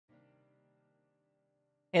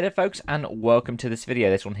Hey there folks, and welcome to this video.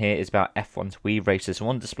 This one here is about F1's Wii Racers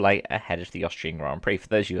 1 display ahead of the Austrian Grand Prix. For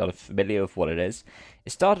those of you that are familiar with what it is,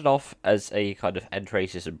 it started off as a kind of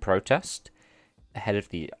end-racism protest ahead of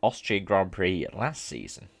the Austrian Grand Prix last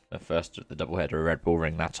season, the first of the doubleheader of Red Bull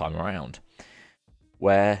Ring that time around,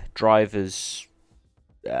 where drivers,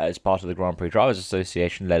 as part of the Grand Prix Drivers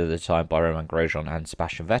Association, led at the time by Romain Grosjean and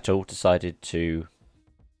Sebastian Vettel, decided to,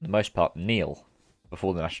 for the most part, kneel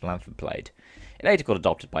before the national anthem played. It later got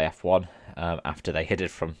adopted by F1 after they hid it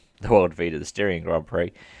from the world feed of the Styrian Grand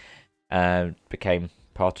Prix and became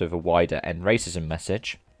part of a wider end racism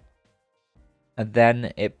message. And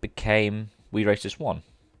then it became Wii Racers 1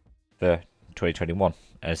 for 2021.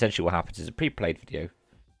 And essentially what happens is a pre-made video,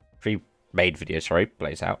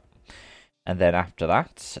 plays out. And then after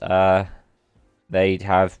that, they'd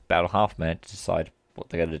have about a half minute to decide what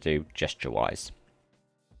they're going to do gesture-wise.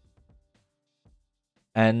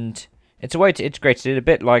 And it's a way to integrate it a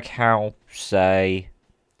bit like how, say,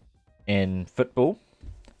 in football,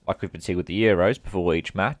 like we've been seeing with the Euros before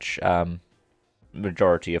each match, the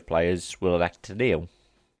majority of players will elect to kneel.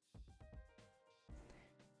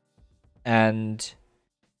 And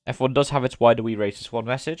F1 does have its wider Wii Racers 1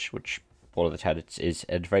 message, which one of the tenets is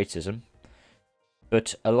end racism.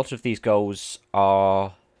 But a lot of these goals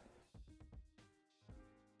are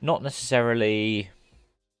not necessarily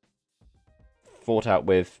thought out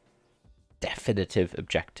with definitive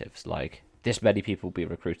objectives, like this many people will be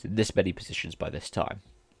recruited, this many positions by this time.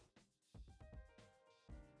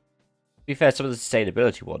 To be fair, some of the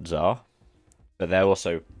sustainability ones are, but they're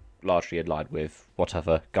also largely in line with what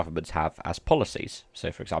other governments have as policies.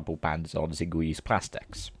 So, for example, bans on single-use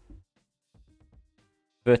plastics.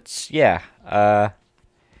 But yeah,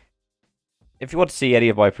 if you want to see any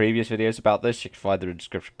of my previous videos about this, you can find them in the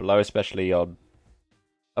description below, especially on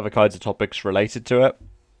other kinds of topics related to it.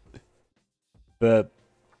 But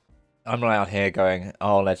I'm not out here going,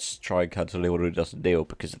 oh, let's try and cancel anyone who doesn't kneel,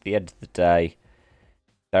 because at the end of the day,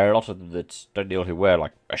 there are a lot of them that don't kneel who wear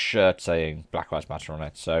like a shirt saying Black Lives Matter on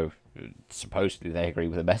it, so supposedly they agree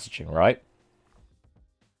with the messaging, right?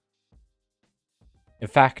 In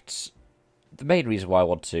fact, the main reason why I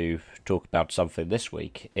want to talk about something this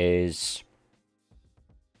week is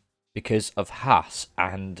because of Haas,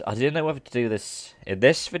 and I didn't know whether to do this in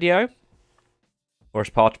this video or as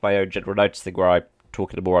part of my own general notes thing where I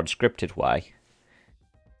talk in a more unscripted way.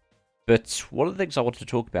 But one of the things I wanted to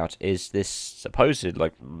talk about is this supposed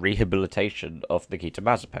rehabilitation of Nikita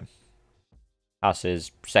Mazepin,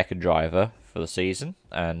 Haas's second driver for the season,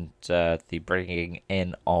 and the bringing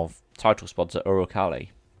in of title sponsor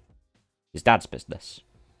Uralkali, his dad's business.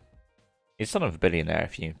 He's son of a billionaire,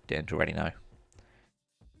 if you didn't already know.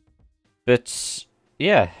 But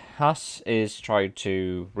yeah, Haas is trying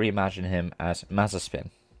to reimagine him as Mazepin,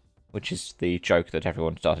 which is the joke that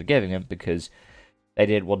everyone started giving him because they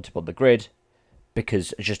didn't want him on the grid,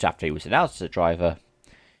 because just after he was announced as a driver,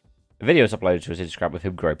 a video was uploaded to his Instagram of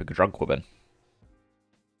him groping a drunk woman.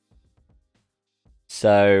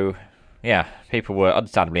 So, yeah, people were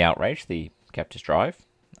understandably outraged that he kept his drive,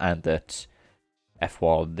 and that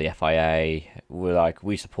F1, the FIA, were like,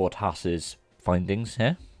 we support Haas's findings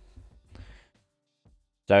here.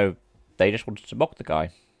 So they just wanted to mock the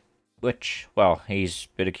guy, which, well, he's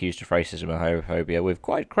been accused of racism and homophobia with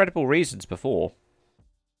quite credible reasons before,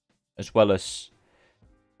 as well as,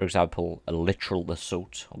 for example, a literal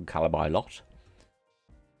assault on Callum Lot.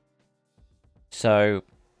 So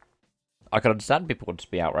I can understand people want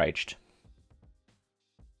to be outraged.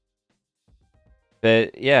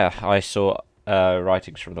 But yeah, I saw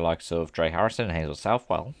writings from the likes of Dre Harrison and Hazel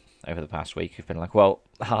Southwell over the past week who've been like, well,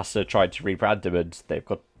 Haas tried to rebrand him and they've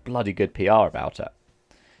got bloody good PR about it.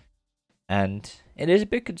 And it is a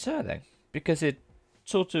bit concerning, because it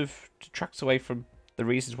sort of detracts away from the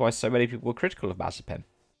reasons why so many people were critical of Mazepin.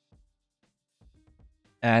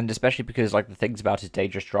 And especially because, like, the things about his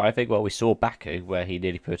dangerous driving, well, we saw Baku, where he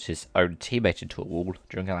nearly put his own teammate into a wall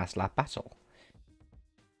during a last lap battle.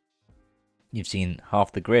 You've seen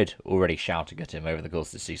half the grid already shouting at him over the course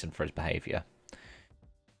of the season for his behaviour,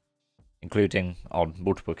 including, on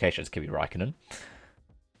multiple occasions, Kimi Raikkonen.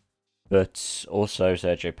 But also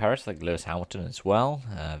Sergio Perez, like Lewis Hamilton as well,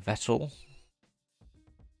 Vettel,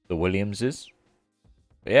 the Williamses.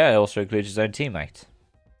 But yeah, it also includes his own teammate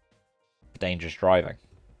for dangerous driving.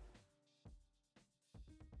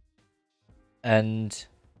 And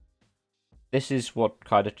this is what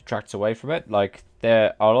kind of detracts away from it. Like,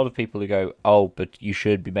 there are a lot of people who go, oh, but you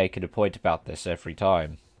should be making a point about this every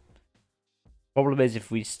time. Problem is,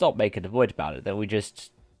 if we stop making a point about it, then we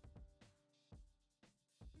just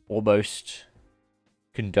almost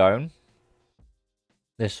condone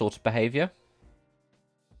this sort of behaviour.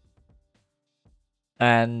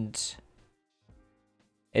 And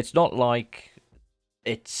it's not like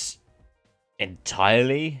it's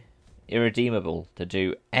entirely irredeemable to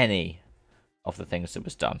do any of the things that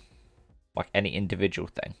was done, like any individual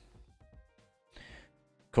thing.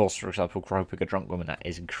 Of course, for example, groping a drunk woman, that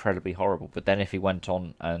is incredibly horrible. But then if he went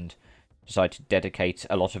on and decided to dedicate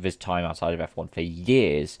a lot of his time outside of F1 for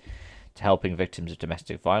years to helping victims of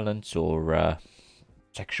domestic violence or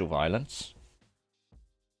sexual violence,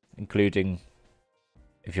 including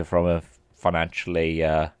if you're from a financially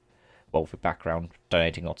wealthy background,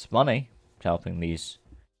 donating lots of money to helping these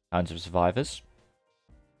kinds of survivors,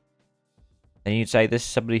 then you'd say this is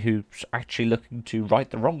somebody who's actually looking to right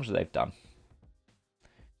the wrongs that they've done.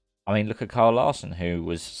 I mean, look at Kyle Larson, who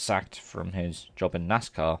was sacked from his job in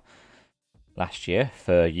NASCAR last year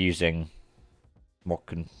for using what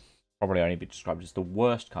can probably only be described as the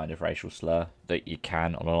worst kind of racial slur that you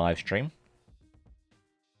can on a live stream.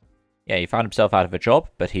 Yeah, he found himself out of a job,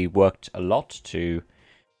 but he worked a lot to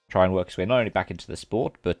try and work his way not only back into the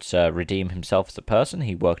sport, but redeem himself as a person.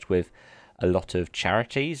 He worked with a lot of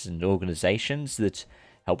charities and organizations that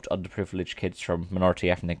helped underprivileged kids from minority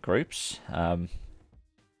ethnic groups.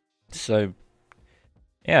 So,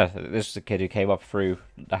 yeah, this is a kid who came up through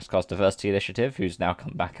NASCAR's diversity initiative, who's now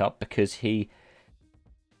come back up because he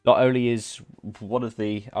not only is one of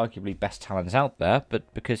the arguably best talents out there,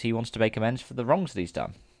 but because he wants to make amends for the wrongs that he's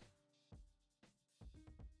done.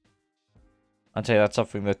 I'd say that's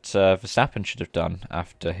something that Verstappen should have done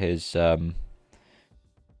after his racist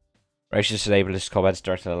and ableist comments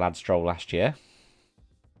directed at Lance Stroll last year.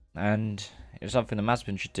 And it's something that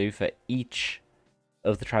Mazepin should do for each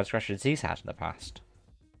of the transgressions he's had in the past.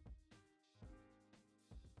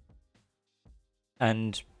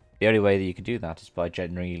 And the only way that you can do that is by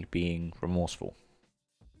genuinely being remorseful.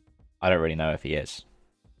 I don't really know if he is.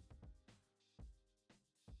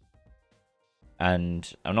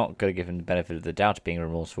 And I'm not going to give him the benefit of the doubt of being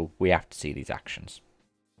remorseful. We have to see these actions.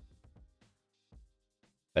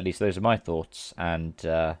 At least those are my thoughts. And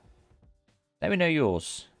let me know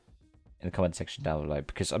yours in the comment section down below.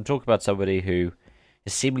 Because I'm talking about somebody who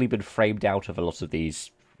has seemingly been framed out of a lot of these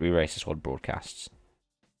We Race This One broadcasts.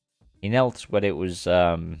 He knelt when it was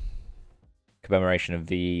commemoration of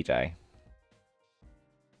VE Day.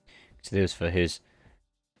 So this was for his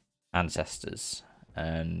ancestors.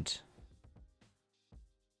 And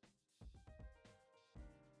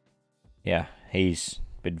yeah, he's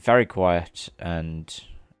been very quiet, and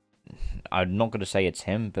I'm not going to say it's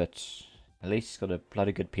him, but at least he's got a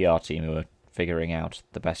bloody good PR team who are figuring out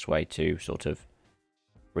the best way to sort of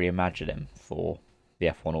reimagine him for the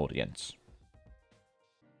F1 audience.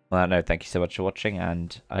 On that note, thank you so much for watching,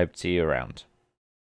 and I hope to see you around.